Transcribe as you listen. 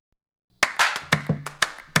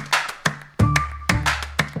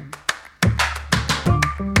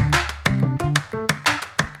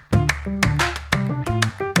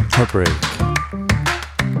break.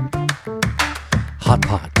 Hot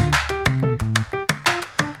pot.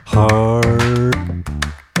 Hard.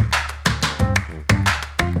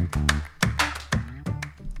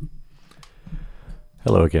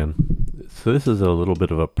 Hello again. So this is a little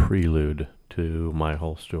bit of a prelude to my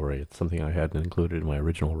whole story. It's something I hadn't included in my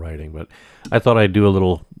original writing, but I thought I'd do a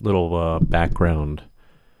little background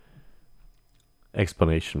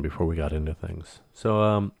explanation before we got into things.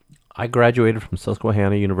 So I graduated from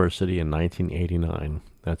Susquehanna University in 1989.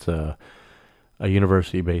 That's a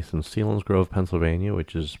university based in Selinsgrove, Pennsylvania,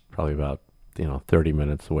 which is probably about 30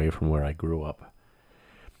 minutes away from where I grew up.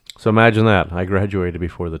 So imagine that. I graduated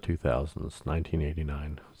before the 2000s,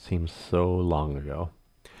 1989. Seems so long ago.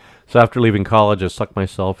 So after leaving college, I stuck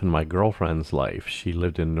myself in my girlfriend's life. She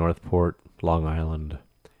lived in Northport, Long Island,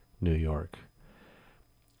 New York.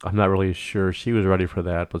 I'm not really sure she was ready for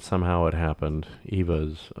that, but somehow it happened.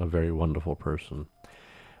 Eva's a very wonderful person.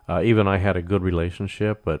 Eva and I had a good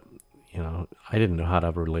relationship, but I didn't know how to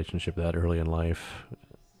have a relationship that early in life.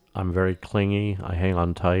 I'm very clingy. I hang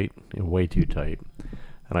on tight, way too tight.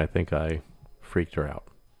 And I think I freaked her out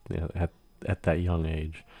at that young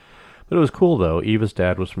age. But it was cool, though. Eva's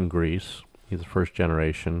dad was from Greece. He's the first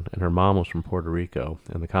generation. And her mom was from Puerto Rico.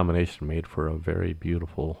 And the combination made for a very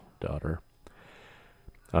beautiful daughter.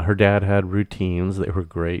 Her dad had routines. They were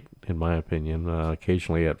great, in my opinion.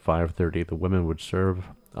 Occasionally at 5:30, the women would serve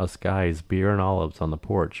us guys beer and olives on the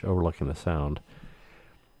porch overlooking the Sound.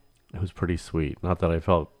 It was pretty sweet. Not that I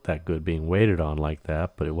felt that good being waited on like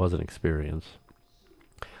that, but it was an experience.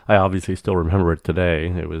 I obviously still remember it today.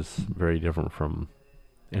 It was very different from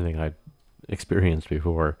anything I'd experienced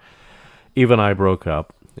before. Eva and I broke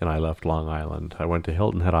up, and I left Long Island. I went to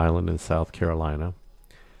Hilton Head Island in South Carolina.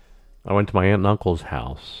 I went to my aunt and uncle's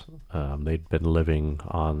house. They'd been living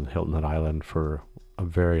on Hilton Head Island for a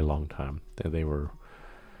very long time. They were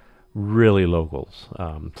really locals.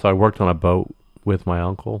 So I worked on a boat with my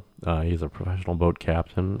uncle. He's a professional boat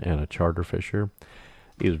captain and a charter fisher.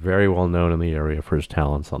 He's very well known in the area for his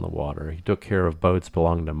talents on the water. He took care of boats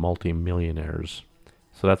belonging to multi-millionaires.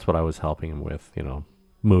 So that's what I was helping him with,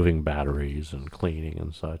 moving batteries and cleaning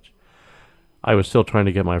and such. I was still trying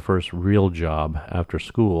to get my first real job after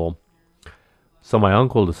school. So my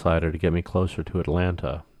uncle decided to get me closer to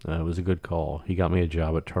Atlanta. It was a good call. He got me a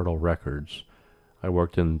job at Turtle Records. I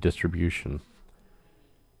worked in distribution.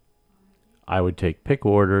 I would take pick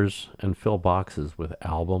orders and fill boxes with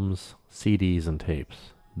albums, CDs, and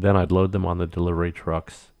tapes. Then I'd load them on the delivery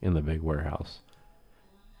trucks in the big warehouse.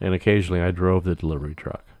 And occasionally I drove the delivery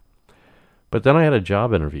truck. But then I had a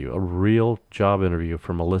job interview, a real job interview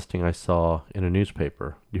from a listing I saw in a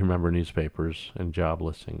newspaper. Do you remember newspapers and job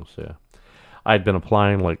listings? Yeah. I'd been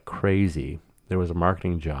applying like crazy. There was a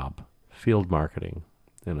marketing job, field marketing,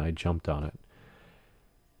 and I jumped on it.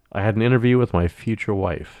 I had an interview with my future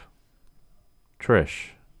wife, Trish.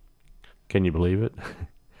 Can you believe it?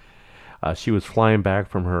 She was flying back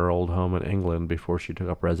from her old home in England before she took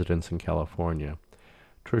up residence in California.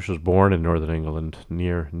 Trish was born in northern England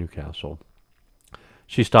near Newcastle.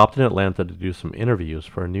 She stopped in Atlanta to do some interviews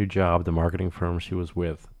for a new job the marketing firm she was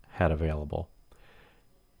with had available.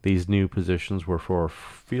 These new positions were for a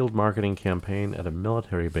field marketing campaign at a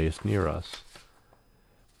military base near us.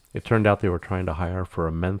 It turned out they were trying to hire for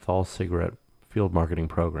a menthol cigarette field marketing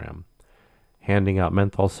program, handing out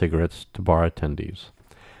menthol cigarettes to bar attendees.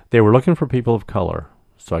 They were looking for people of color,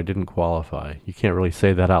 so I didn't qualify. You can't really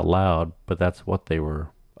say that out loud, but that's what they were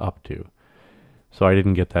up to. So I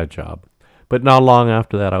didn't get that job. But not long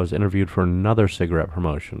after that, I was interviewed for another cigarette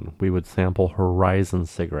promotion. We would sample Horizon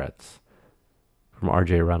cigarettes from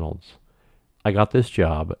R.J. Reynolds. I got this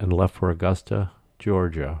job and left for Augusta,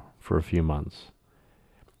 Georgia for a few months.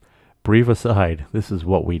 Brief aside, this is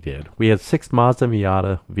what we did. We had 6 Mazda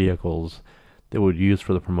Miata vehicles that we would use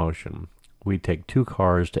for the promotion. We'd take 2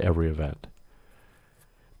 cars to every event.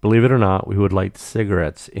 Believe it or not, we would light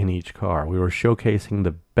cigarettes in each car. We were showcasing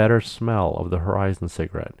the better smell of the Horizon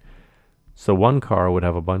cigarette. So one car would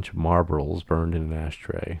have a bunch of Marlboros burned in an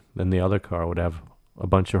ashtray. Then the other car would have a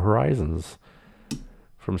bunch of Horizons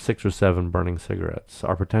from 6 or 7 burning cigarettes.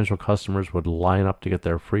 Our potential customers would line up to get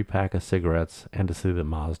their free pack of cigarettes and to see the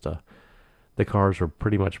Mazda. The cars were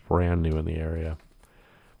pretty much brand new in the area.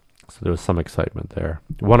 So there was some excitement there.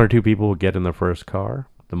 1 or 2 people would get in the first car,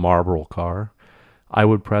 the Marlboro car. I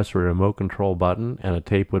would press a remote control button and a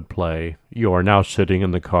tape would play, "You are now sitting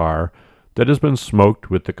in the car that has been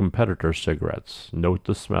smoked with the competitor cigarettes. Note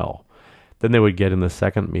the smell." Then they would get in the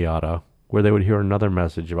second Miata, where they would hear another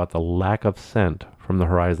message about the lack of scent from the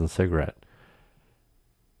Horizon cigarette.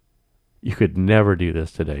 You could never do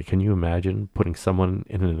this today. Can you imagine putting someone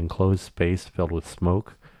in an enclosed space filled with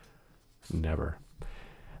smoke? Never.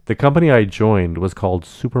 The company I joined was called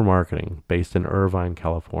Supermarketing, based in Irvine,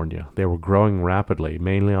 California. They were growing rapidly,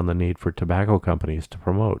 mainly on the need for tobacco companies to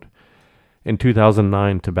promote. In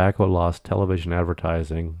 2009, tobacco lost television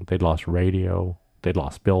advertising, they'd lost radio, they'd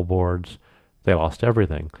lost billboards, they lost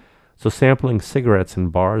everything. So sampling cigarettes in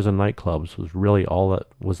bars and nightclubs was really all that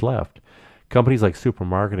was left. Companies like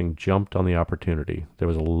Supermarketing jumped on the opportunity. There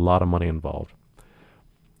was a lot of money involved.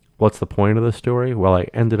 What's the point of the story? Well, I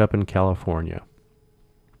ended up in California.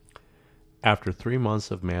 After 3 months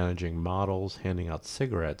of managing models, handing out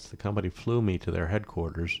cigarettes, the company flew me to their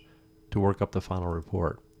headquarters to work up the final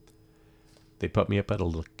report. They put me up at a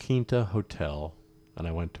La Quinta hotel, and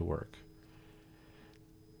I went to work.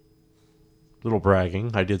 Little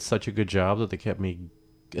bragging, I did such a good job that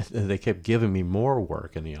they kept giving me more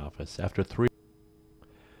work in the office. After 3,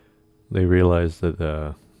 they realized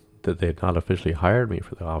that they had not officially hired me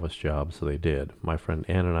for the office job, so they did. My friend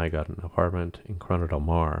Ann and I got an apartment in Corona del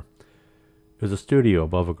Mar. It was a studio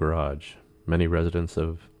above a garage. Many residents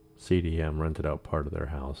of CDM rented out part of their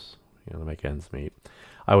house, to make ends meet.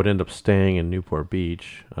 I would end up staying in Newport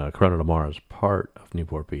Beach. Corona del Mar is part of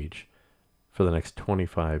Newport Beach for the next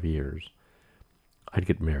 25 years. I'd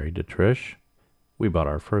get married to Trish. We bought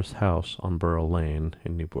our first house on Burrow Lane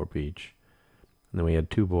in Newport Beach. And then we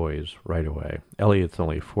had 2 boys right away. Elliot's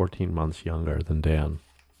only 14 months younger than Dan.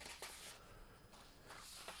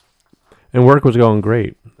 And work was going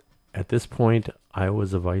great. At this point, I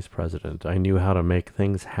was a vice president. I knew how to make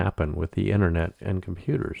things happen with the internet and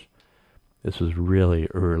computers. This was really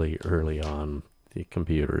early on, the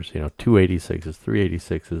computers. 286s,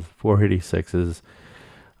 386s, 486s.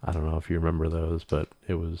 I don't know if you remember those, but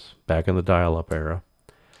it was back in the dial-up era.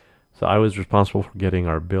 So I was responsible for getting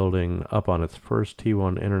our building up on its first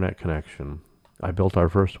T1 internet connection. I built our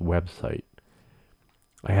first website.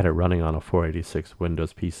 I had it running on a 486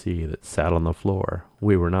 Windows PC that sat on the floor.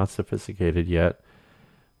 We were not sophisticated yet.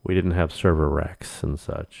 We didn't have server racks and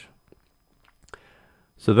such.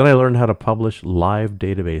 So then I learned how to publish live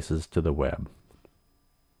databases to the web.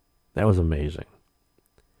 That was amazing.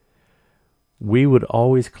 We would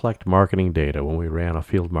always collect marketing data when we ran a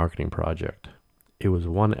field marketing project. It was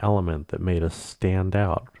one element that made us stand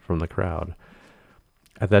out from the crowd.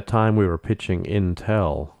 At that time, we were pitching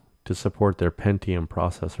Intel to support their Pentium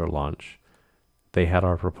processor launch. They had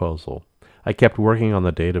our proposal. I kept working on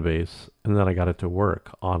the database, and then I got it to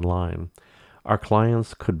work online. Our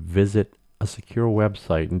clients could visit a secure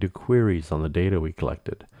website and do queries on the data we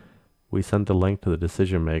collected. We sent the link to the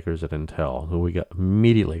decision makers at Intel, who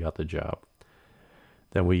immediately got the job.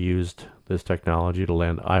 Then we used this technology to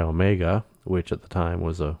land iOmega, which at the time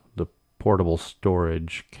was the portable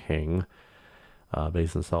storage king,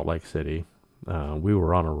 based in Salt Lake City. We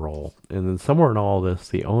were on a roll. And then somewhere in all this,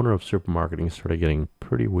 the owner of Supermarketing started getting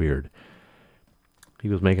pretty weird. He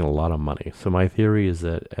was making a lot of money. So my theory is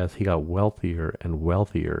that as he got wealthier and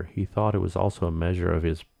wealthier, he thought it was also a measure of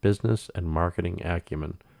his business and marketing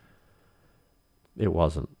acumen. It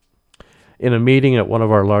wasn't. In a meeting at one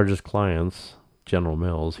of our largest clients, General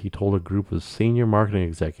Mills, he told a group of senior marketing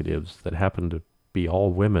executives that happened to be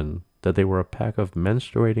all women that they were a pack of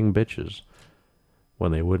menstruating bitches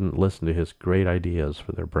when they wouldn't listen to his great ideas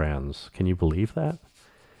for their brands. Can you believe that?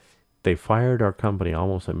 They fired our company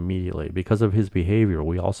almost immediately. Because of his behavior,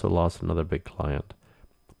 we also lost another big client.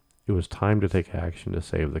 It was time to take action to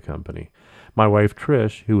save the company. My wife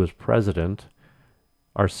Trish, who was president,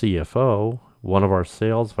 our CFO, one of our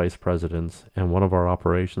sales vice presidents, and one of our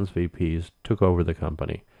operations VPs took over the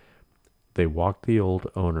company. They walked the old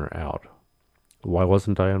owner out. Why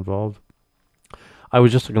wasn't I involved? I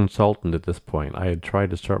was just a consultant at this point. I had tried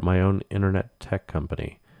to start my own internet tech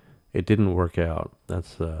company. It didn't work out.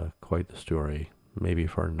 That's quite the story, maybe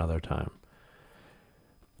for another time.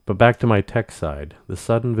 But back to my tech side, the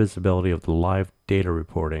sudden visibility of the live data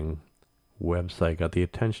reporting website got the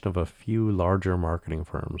attention of a few larger marketing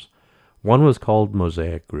firms. One was called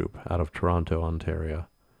Mosaic Group out of Toronto, Ontario.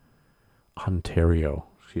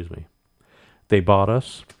 They bought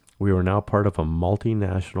us. We were now part of a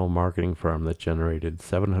multinational marketing firm that generated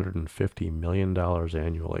 $750 million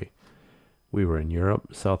annually. We were in Europe,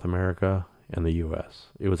 South America, and the U.S.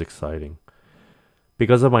 It was exciting.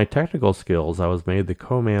 Because of my technical skills, I was made the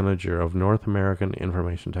co-manager of North American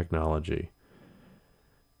Information Technology,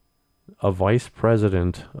 a vice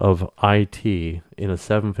president of IT in a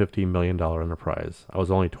 $750 million enterprise. I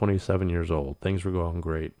was only 27 years old. Things were going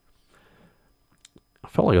great. I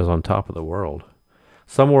felt like I was on top of the world.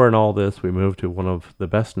 Somewhere in all this, we moved to one of the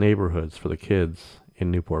best neighborhoods for the kids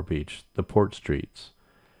in Newport Beach, the Port Streets.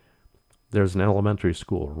 There's an elementary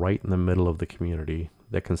school right in the middle of the community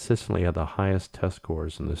that consistently had the highest test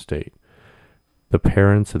scores in the state. The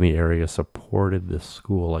parents in the area supported this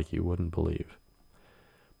school like you wouldn't believe.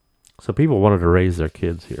 So people wanted to raise their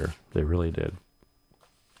kids here. They really did.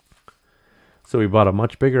 So we bought a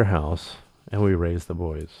much bigger house, and we raised the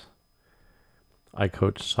boys. I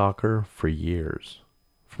coached soccer for years.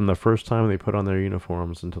 From the first time they put on their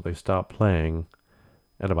uniforms until they stopped playing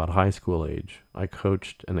at about high school age. I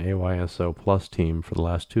coached an AYSO plus team for the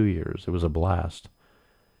last 2 years. It was a blast.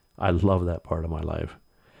 I love that part of my life.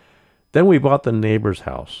 Then we bought the neighbor's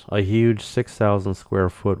house, a huge 6,000 square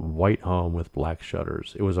foot white home with black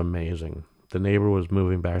shutters. It was amazing. The neighbor was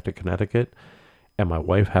moving back to Connecticut, and my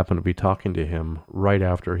wife happened to be talking to him right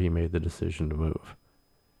after he made the decision to move.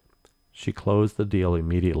 She closed the deal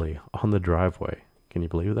immediately on the driveway. Can you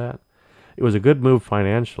believe that? It was a good move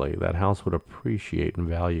financially. That house would appreciate in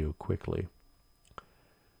value quickly.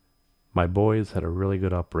 My boys had a really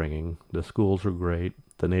good upbringing. The schools were great.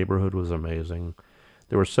 The neighborhood was amazing.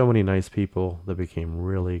 There were so many nice people that became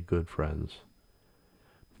really good friends.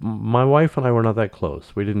 My wife and I were not that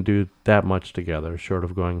close. We didn't do that much together, short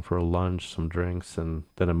of going for a lunch, some drinks, and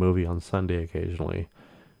then a movie on Sunday occasionally.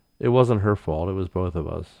 It wasn't her fault. It was both of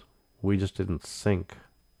us. We just didn't sync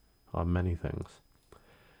on many things.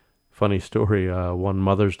 Funny story, one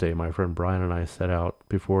Mother's Day, my friend Brian and I set out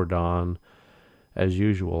before dawn, as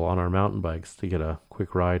usual, on our mountain bikes to get a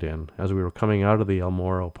quick ride in. As we were coming out of the El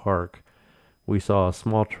Moro Park, we saw a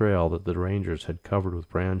small trail that the rangers had covered with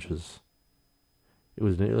branches. It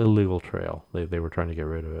was an illegal trail. They were trying to get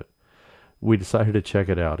rid of it. We decided to check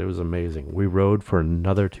it out. It was amazing. We rode for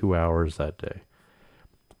another 2 hours that day.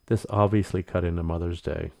 This obviously cut into Mother's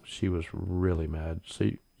Day. She was really mad.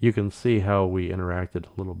 So you can see how we interacted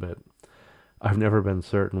a little bit. I've never been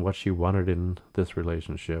certain what she wanted in this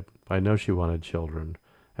relationship. I know she wanted children,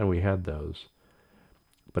 and we had those.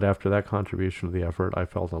 But after that contribution to the effort, I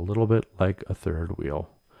felt a little bit like a third wheel.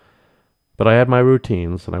 But I had my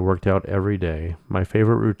routines, and I worked out every day. My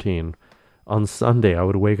favorite routine, on Sunday, I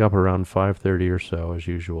would wake up around 5:30 or so, as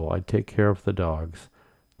usual. I'd take care of the dogs.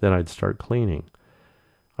 Then I'd start cleaning.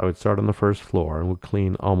 I would start on the first floor and would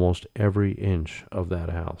clean almost every inch of that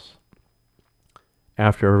house.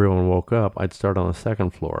 After everyone woke up, I'd start on the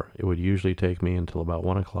second floor. It would usually take me until about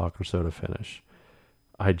 1 o'clock or so to finish.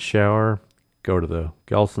 I'd shower, go to the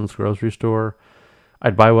Gelson's grocery store.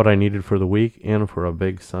 I'd buy what I needed for the week and for a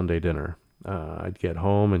big Sunday dinner. I'd get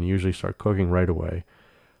home and usually start cooking right away.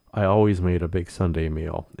 I always made a big Sunday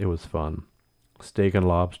meal. It was fun. Steak and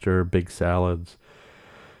lobster, big salads.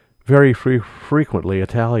 Very frequently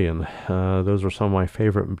Italian. Those were some of my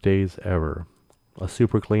favorite days ever. A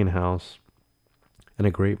super clean house and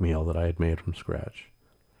a great meal that I had made from scratch.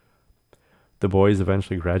 The boys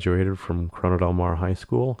eventually graduated from Corona Del Mar High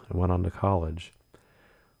School and went on to college.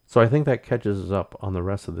 So I think that catches us up on the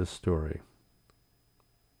rest of this story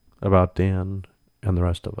about Dan and the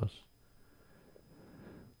rest of us.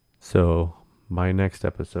 So my next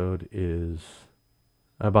episode is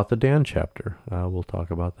about the Dan chapter. We'll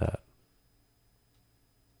talk about that.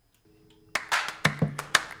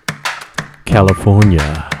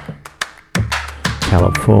 California,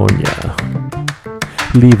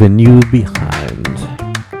 leaving you behind,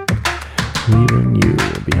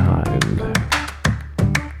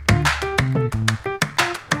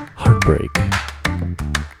 heartbreak.